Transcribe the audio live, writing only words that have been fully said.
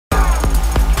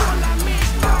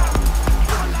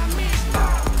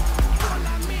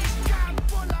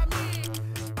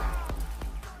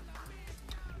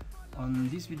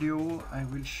video I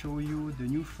will show you the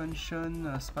new function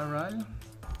spiral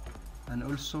and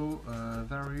also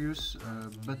various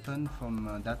buttons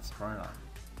from that spiral.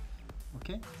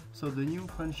 Okay, so the new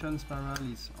function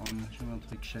spiral is on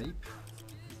geometric shape.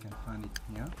 You can find it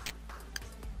here.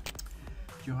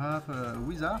 You have a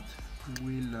wizard who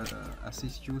will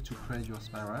assist you to create your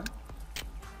spiral.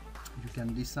 You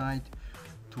can decide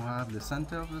to have the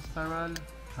center of the spiral,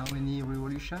 how many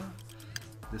revolutions,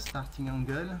 the starting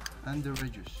angle and the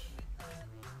radius.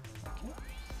 Okay,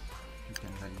 you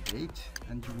can validate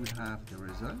and you will have the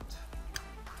result.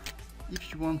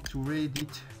 If you want to read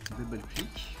it, double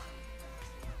click.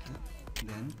 Okay,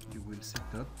 then you will set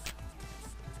up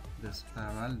the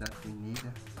spiral that we need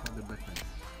for the button.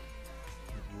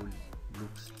 It will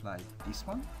looks like this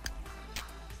one.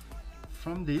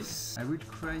 From this I will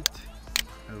create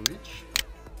a ridge,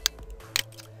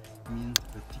 means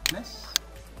the thickness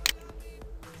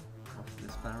of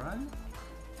the spiral,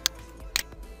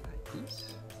 like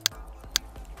this.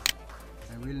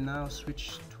 I will now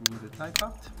switch to the type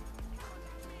art.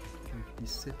 With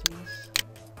these settings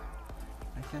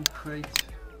I can create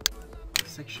a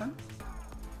section.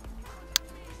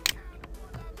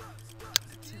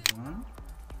 Let's say one.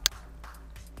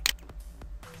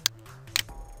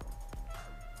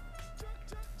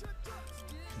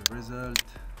 The result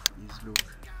is look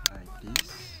like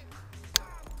this,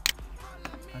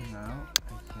 and now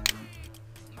I can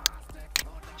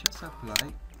just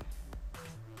apply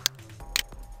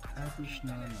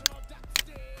additional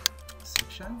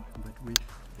section, but with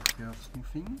the curve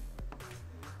smoothing,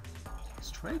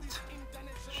 straight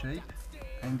shape,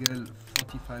 angle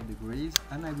 45 degrees,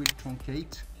 and I will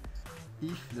truncate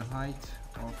if the height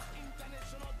of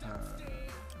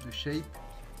the shape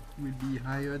will be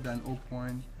higher than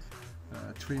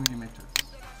 0.3 millimeters.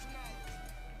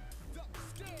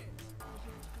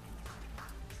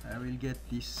 I will get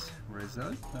this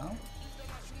result now.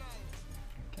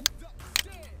 Okay.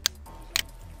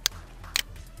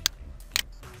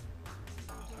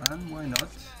 And why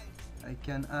not? I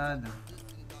can add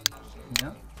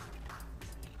here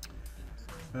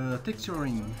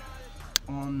texturing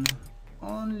on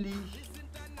only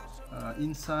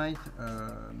inside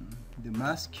the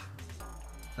mask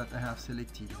that I have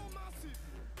selected.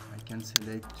 I can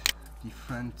select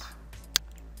different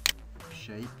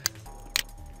shape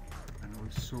and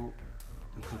also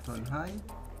the total height.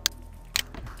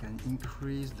 I can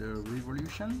increase the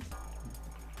revolution,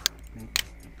 make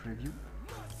a preview,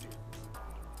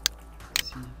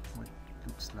 see what it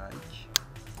looks like.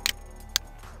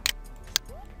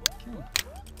 Okay,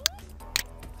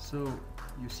 so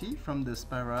you see from the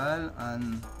spiral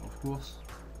and of course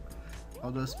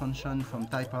other function from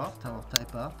type art,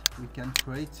 we can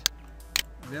create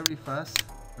very fast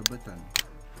a button.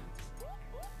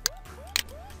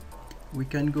 We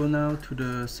can go now to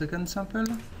the second sample.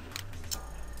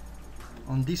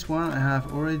 On this one I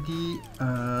have already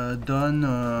done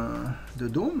the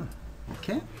dome,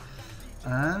 okay,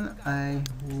 and I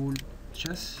would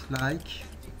just like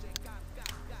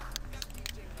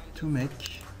to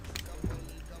make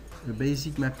a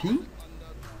basic mapping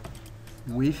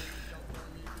with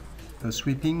a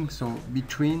sweeping, so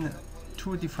between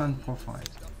two different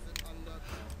profiles.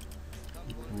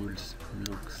 It will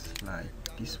looks like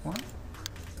this one.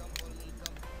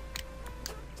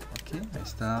 Okay, I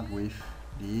start with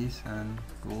this and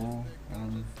go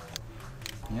on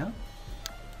here.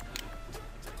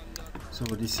 So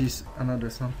this is another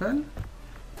sample,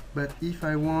 but if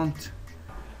I want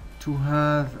to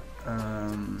have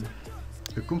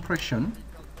a compression,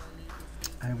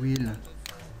 I will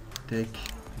take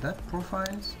that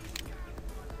profiles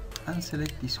and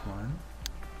select this one,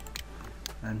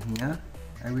 and here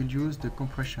I will use the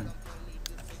compression,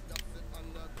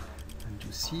 and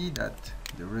you see that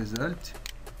the result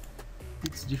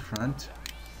it's different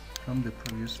from the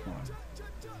previous one.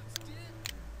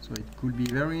 So it could be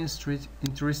very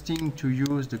interesting to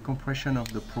use the compression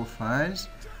of the profiles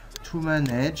to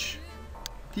manage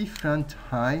different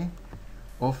height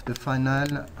of the final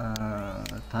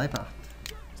type art.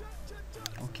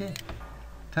 Okay,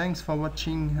 thanks for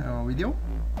watching our video.